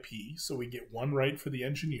it's an IP. So we get 1 right for the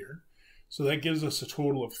engineer. So that gives us a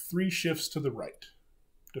total of 3 shifts to the right.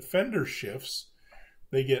 Defender shifts,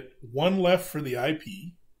 they get 1 left for the IP,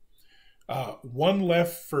 1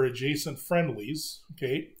 left for adjacent friendlies,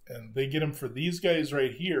 okay, and they get them for these guys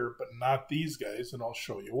right here, but not these guys, and I'll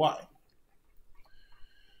show you why.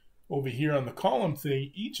 Over here on the column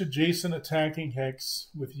thing, each adjacent attacking hex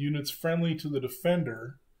with units friendly to the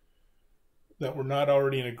defender that were not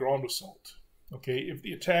already in a ground assault. Okay, if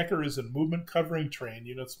the attacker is in movement covering terrain,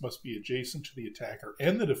 units must be adjacent to the attacker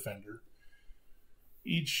and the defender.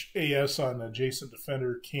 Each AS on adjacent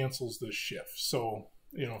defender cancels this shift. So,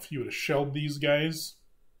 you know, if you would have shelled these guys,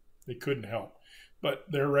 they couldn't help. But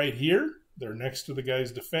they're right here. They're next to the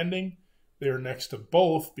guys defending. They're next to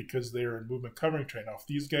both because they're in movement covering terrain. Now, if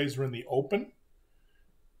these guys were in the open,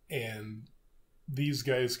 and these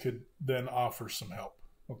guys could then offer some help.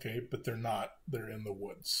 Okay, but they're not. They're in the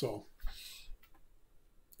woods. So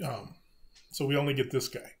we only get this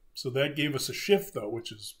guy. So that gave us a shift, though,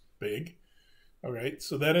 which is big. All right,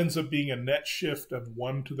 so that ends up being a net shift of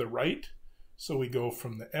 1 to the right. So we go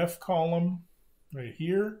from the F column right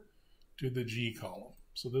here to the G column.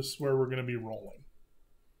 So this is where we're going to be rolling.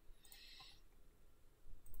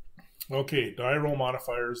 Okay, die roll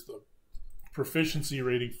modifiers, the proficiency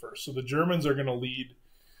rating first. So the Germans are going to lead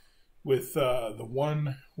with the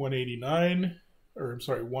 189, or I'm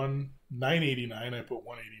sorry, 989. I put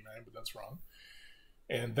 189, but that's wrong.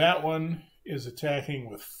 And that one is attacking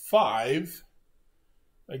with 5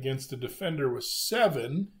 against a defender with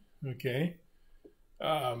 7. Okay.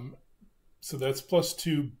 So that's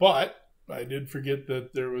 +2, but I did forget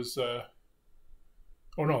that there was oh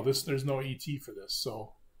no, there's no ET for this.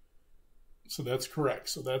 So that's correct.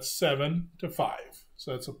 So that's 7 to 5.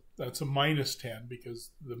 So that's a -10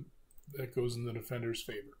 because that goes in the defender's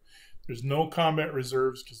favor. There's no combat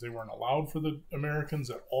reserves because they weren't allowed for the Americans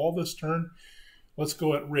at all this turn. Let's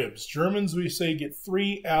go at ribs. Germans, we say, get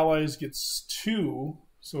 3. Allies gets 2.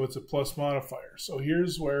 So it's a plus modifier. So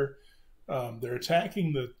here's where they're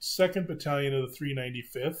attacking the 2nd Battalion of the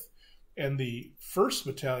 395th. And the 1st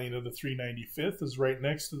Battalion of the 395th is right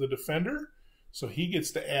next to the defender. So he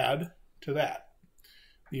gets to add to that.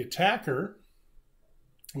 The attacker,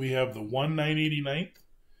 we have the 989th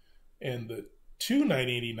and the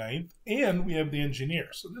 989th, and we have the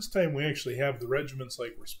engineer. So this time we actually have the regiments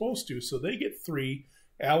like we're supposed to. So they get 3,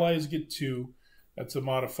 allies get 2. That's a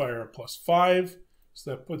modifier of +5.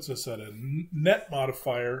 So that puts us at a net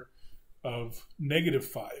modifier of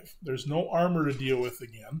 -5. There's no armor to deal with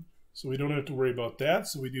again, so we don't have to worry about that.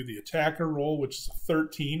 So we do the attacker roll, which is a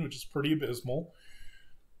 13, which is pretty abysmal.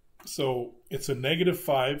 So it's a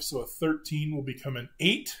 -5, so a 13 will become an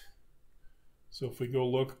 8. So if we go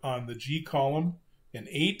look on the G column, an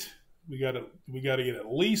 8, we got to get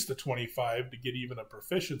at least a 25 to get even a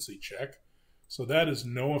proficiency check. So that is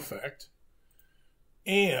no effect.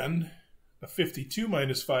 And a 52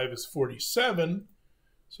 minus 5 is 47.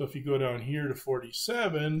 So if you go down here to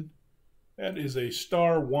 47, that is a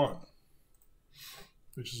 *1,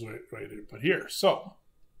 which is right to put here. So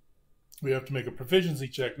we have to make a proficiency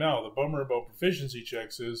check now. The bummer about proficiency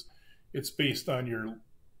checks is it's based on your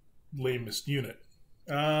lamest unit.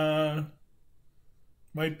 Might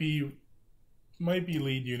be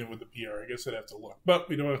lead unit with the PR. I guess I'd have to look. But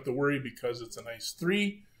we don't have to worry because it's a nice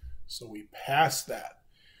 3. So we pass that.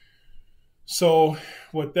 So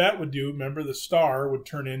what that would do, remember the star would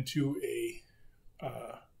turn into a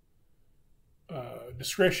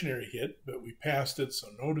discretionary hit, but we passed it, so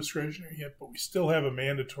no discretionary hit, but we still have a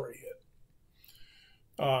mandatory hit.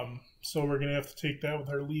 So we're going to have to take that with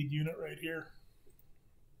our lead unit right here.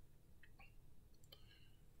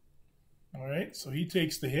 All right, so he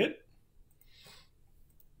takes the hit.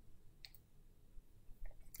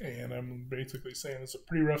 And I'm basically saying it's a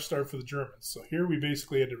pretty rough start for the Germans. So here we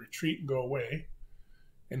basically had to retreat and go away.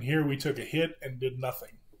 And here we took a hit and did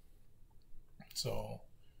nothing. So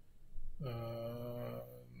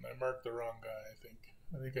I marked the wrong guy, I think.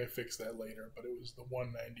 I think I fixed that later, but it was the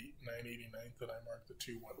 989th that I marked the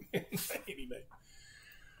 989.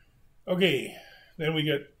 Okay, then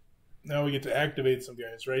now we get to activate some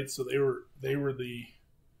guys, right? So they were the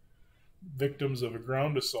victims of a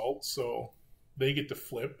ground assault, so they get to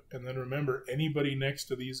flip. And then remember, anybody next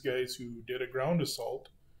to these guys who did a ground assault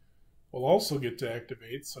will also get to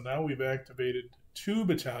activate. So now we've activated 2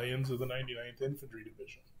 battalions of the 99th Infantry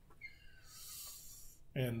Division.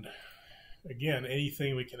 And again,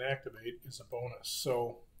 anything we can activate is a bonus.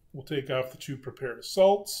 So we'll take off the 2 prepared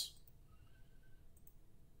assaults.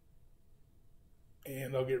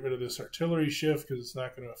 And I'll get rid of this artillery shift because it's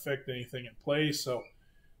not going to affect anything in play. So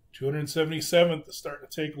 277th is starting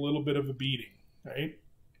to take a little bit of a beating, right?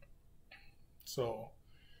 So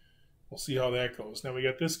we'll see how that goes. Now we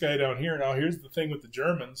got this guy down here. Now here's the thing with the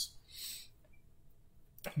Germans.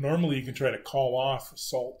 Normally you can try to call off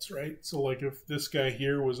assaults, right? So like if this guy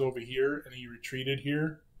here was over here and he retreated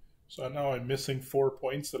here, so now I'm missing 4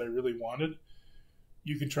 points that I really wanted,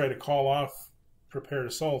 you can try to call off prepared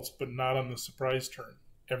assaults, but not on the surprise turn.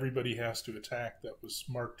 Everybody has to attack that was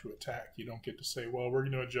marked to attack. You don't get to say, well, we're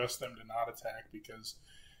going to adjust them to not attack because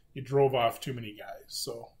you drove off too many guys.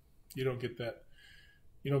 So you don't get that.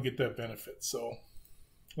 You don't get that benefit. So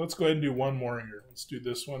let's go ahead and do one more here. Let's do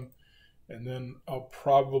this one. And then I'll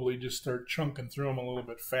probably just start chunking through them a little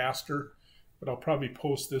bit faster. But I'll probably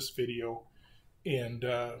post this video. And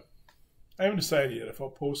I haven't decided yet if I'll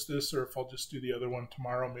post this or if I'll just do the other one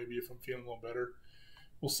tomorrow. Maybe if I'm feeling a little better.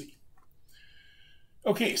 We'll see.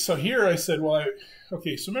 Okay, so here I said, well,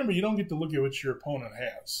 okay, so remember, you don't get to look at what your opponent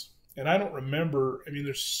has. And I don't remember, I mean,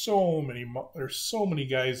 there's so many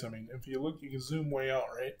guys. I mean, if you look, you can zoom way out,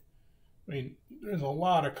 right? I mean, there's a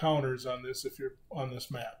lot of counters on this if you're on this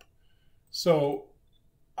map. So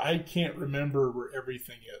I can't remember where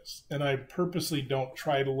everything is. And I purposely don't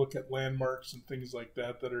try to look at landmarks and things like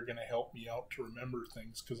that that are going to help me out to remember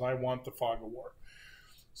things because I want the fog of war.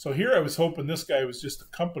 So here I was hoping this guy was just a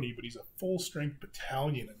company, but he's a full-strength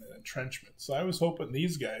battalion in an entrenchment. So I was hoping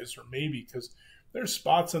these guys, or maybe because there's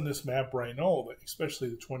spots on this map where I know, that, especially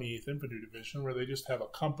the 28th Infantry Division, where they just have a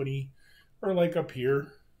company, or like up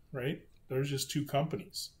here, right? There's just 2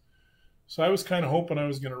 companies. So I was kind of hoping I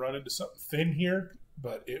was going to run into something thin here,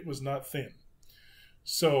 but it was not thin.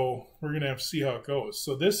 So we're going to have to see how it goes.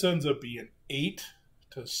 So this ends up being 8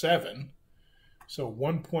 to 7, so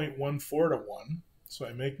 1.14 to 1. So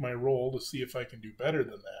I make my roll to see if I can do better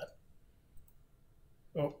than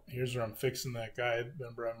that. Oh, here's where I'm fixing that guy.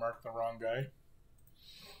 Remember, I marked the wrong guy.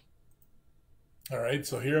 All right,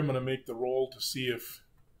 so here I'm going to make the roll to see if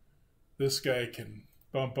this guy can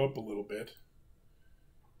bump up a little bit.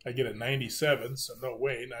 I get a 97, so no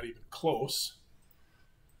way, not even close.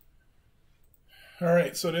 All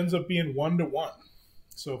right, so it ends up being 1 to 1.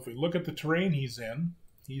 So if we look at the terrain he's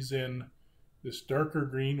in this darker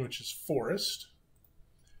green, which is forest.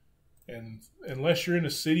 And unless you're in a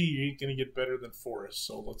city, you ain't going to get better than forest.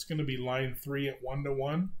 So it's going to be line 3 at 1 to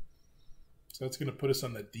 1. So that's going to put us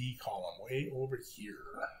on the D column, way over here.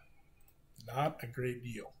 Not a great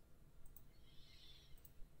deal.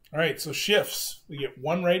 All right, so shifts. We get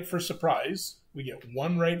 1 right for surprise. We get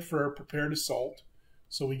 1 right for our prepared assault.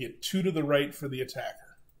 So we get 2 to the right for the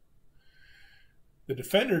attacker. The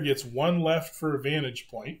defender gets 1 left for a vantage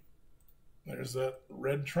point. There's that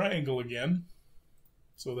red triangle again.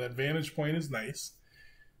 So that vantage point is nice.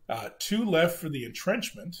 2 left for the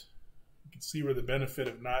entrenchment. You can see where the benefit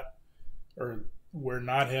of where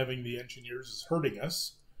not having the engineers is hurting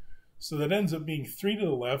us. So that ends up being 3 to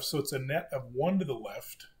the left. So it's a net of 1 to the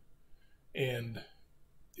left. And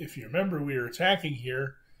if you remember, we were attacking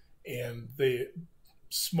here, and they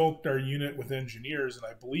smoked our unit with engineers, and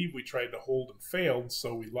I believe we tried to hold and failed.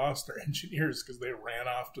 So we lost our engineers because they ran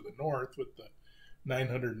off to the north with the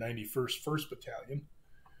 991st 1st Battalion.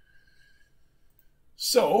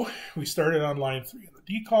 So we started on line 3 in the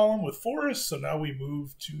D column with forest. So now we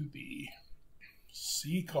move to the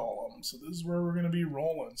C column. So this is where we're going to be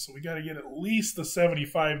rolling. So we got to get at least the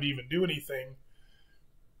 75 to even do anything.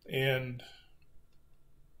 And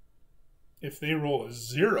if they roll a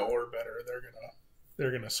 0 or better,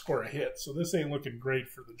 they're gonna score a hit. So this ain't looking great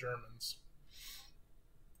for the Germans.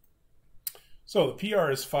 So the PR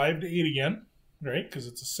is 5 to 8 again, right? Because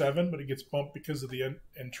it's a 7, but it gets bumped because of the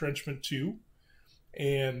entrenchment 2.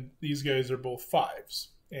 And these guys are both 5s.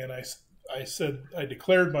 And I said I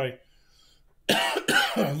declared my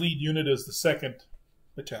lead unit as the 2nd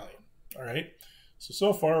Battalion. All right.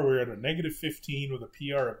 So far we're at a -15 with a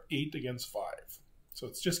PR of 8 against 5. So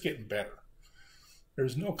it's just getting better.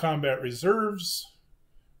 There's no combat reserves.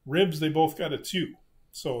 Ribs, they both got a 2.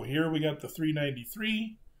 So here we got the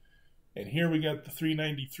 393. And here we got the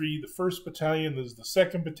 393, the 1st Battalion. This is the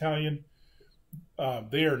 2nd Battalion.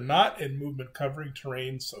 They are not in movement covering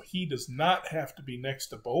terrain, so he does not have to be next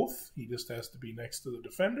to both. He just has to be next to the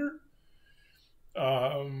defender.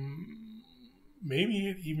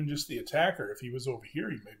 Maybe even just the attacker. If he was over here,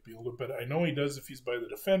 he might be able to, but I know he does if he's by the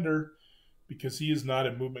defender, because he is not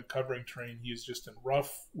in movement covering terrain. He is just in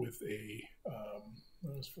rough with a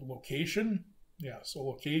for location. Yeah, so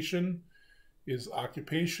location is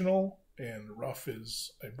occupational, and rough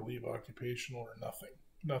is, I believe, occupational or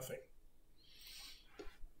nothing.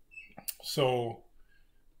 So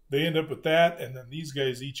they end up with that, and then these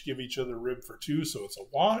guys each give each other rib for 2, so it's a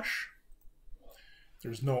wash.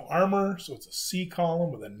 There's no armor, so it's a C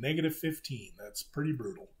column with a -15. That's pretty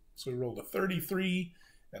brutal. So we rolled a 33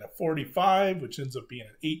 and a 45, which ends up being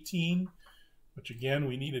an 18, which again,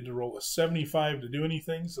 we needed to roll a 75 to do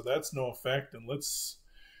anything, so that's no effect. And let's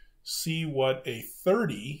see what a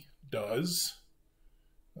 30 does.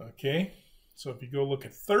 Okay, so if you go look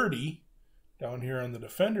at 30 down here on the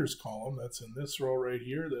defenders column, that's in this row right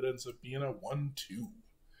here, that ends up being a 1-2.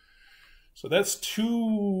 So that's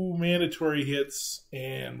 2 mandatory hits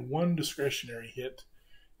and 1 discretionary hit.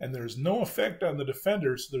 And there's no effect on the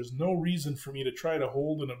defender, so there's no reason for me to try to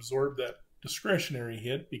hold and absorb that discretionary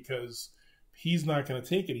hit because he's not going to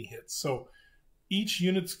take any hits. So each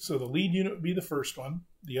unit, so the lead unit would be the first one.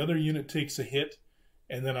 The other unit takes a hit,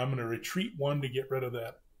 and then I'm going to retreat 1 to get rid of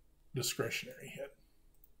that discretionary hit.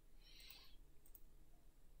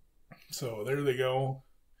 So there they go.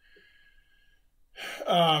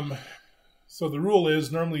 So the rule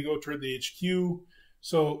is normally go toward the HQ.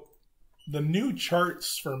 So the new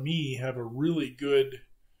charts for me have a really good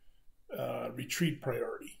retreat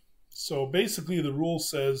priority. So basically the rule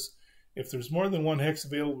says if there's more than 1 hex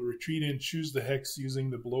available to retreat in, choose the hex using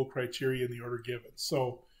the below criteria in the order given.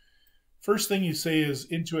 So first thing you say is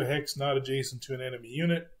into a hex not adjacent to an enemy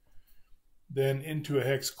unit, then into a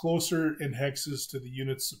hex closer in hexes to the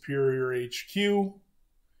unit's superior HQ,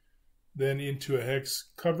 then into a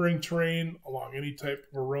hex covering terrain along any type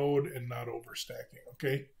of a road and not overstacking,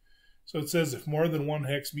 okay? So it says if more than 1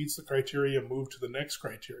 hex meets the criteria, move to the next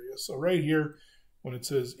criteria. So right here, when it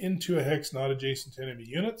says into a hex not adjacent to enemy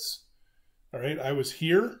units, all right, I was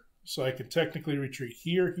here, so I could technically retreat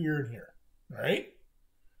here, here, and here, all right?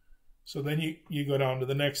 So then you go down to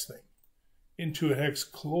the next thing. Into a hex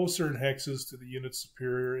closer in hexes to the unit's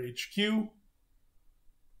superior HQ.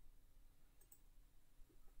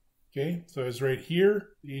 Okay, so I was right here.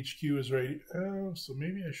 The HQ is right. Oh, so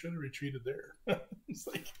maybe I should have retreated there. It's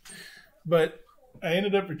like, but I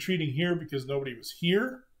ended up retreating here because nobody was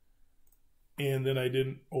here, and then I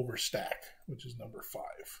didn't overstack, which is number 5.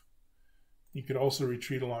 You could also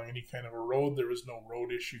retreat along any kind of a road. There was no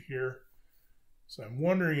road issue here. So I'm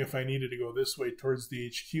wondering if I needed to go this way towards the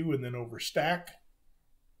HQ and then overstack,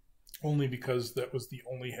 only because that was the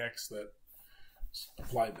only hex that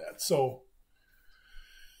applied that. So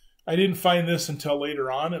I didn't find this until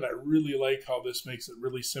later on, and I really like how this makes it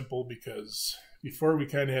really simple because before we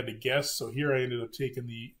kind of had to guess. So here I ended up taking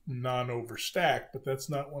the non-overstack, but that's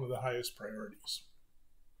not one of the highest priorities.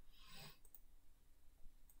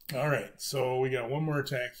 All right, so we got one more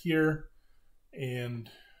attack here,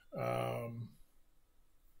 and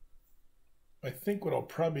I think what I'll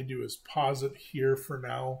probably do is pause it here for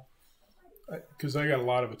now, because I got a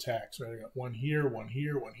lot of attacks, right? I got one here, one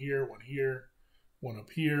here, one here, one here, one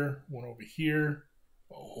up here, one over here,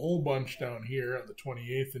 a whole bunch down here on the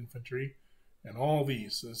 28th Infantry, and all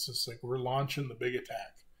these. So it's just like we're launching the big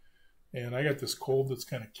attack. And I got this cold that's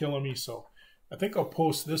kind of killing me, so I think I'll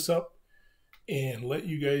post this up and let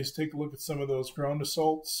you guys take a look at some of those ground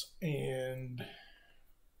assaults. And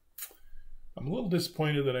I'm a little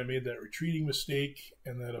disappointed that I made that retreating mistake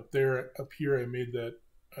and that up here I made that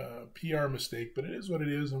PR mistake, but it is what it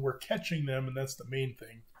is, and we're catching them, and that's the main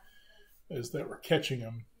thing, is that we're catching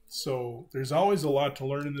them. So there's always a lot to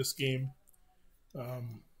learn in this game.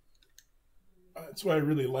 That's why I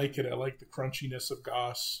really like it. I like the crunchiness of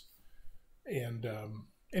Goss. And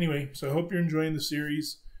anyway, so I hope you're enjoying the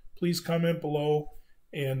series. Please comment below,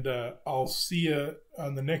 and I'll see you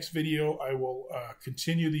on the next video. I will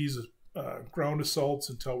continue these ground assaults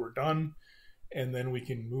until we're done, and then we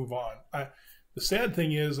can move on. The sad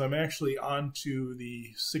thing is I'm actually on to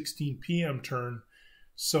the 16 p.m. turn,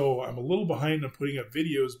 so I'm a little behind on putting up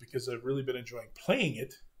videos because I've really been enjoying playing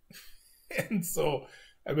it. And so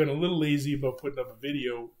I've been a little lazy about putting up a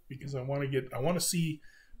video because I want to see.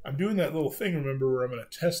 I'm doing that little thing, remember, where I'm going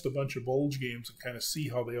to test a bunch of Bulge games and kind of see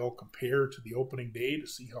how they all compare to the opening day to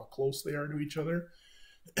see how close they are to each other.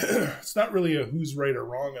 It's not really a who's right or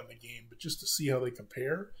wrong on the game, but just to see how they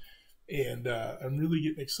compare. And I'm really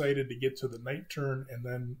getting excited to get to the night turn, and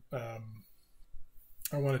then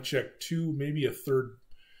I want to check maybe a third.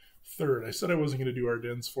 I said I wasn't going to do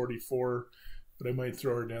Ardennes 44, but I might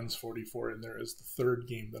throw Ardennes 44 in there as the third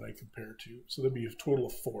game that I compare to. So there'd be a total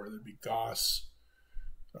of 4. There'd be Goss,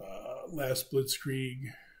 Last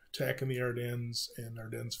Blitzkrieg, Attack in the Ardennes, and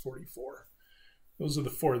Ardennes 44. Those are the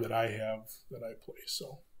 4 that I have that I play. So,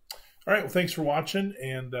 all right, well, thanks for watching,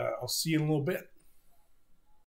 and I'll see you in a little bit.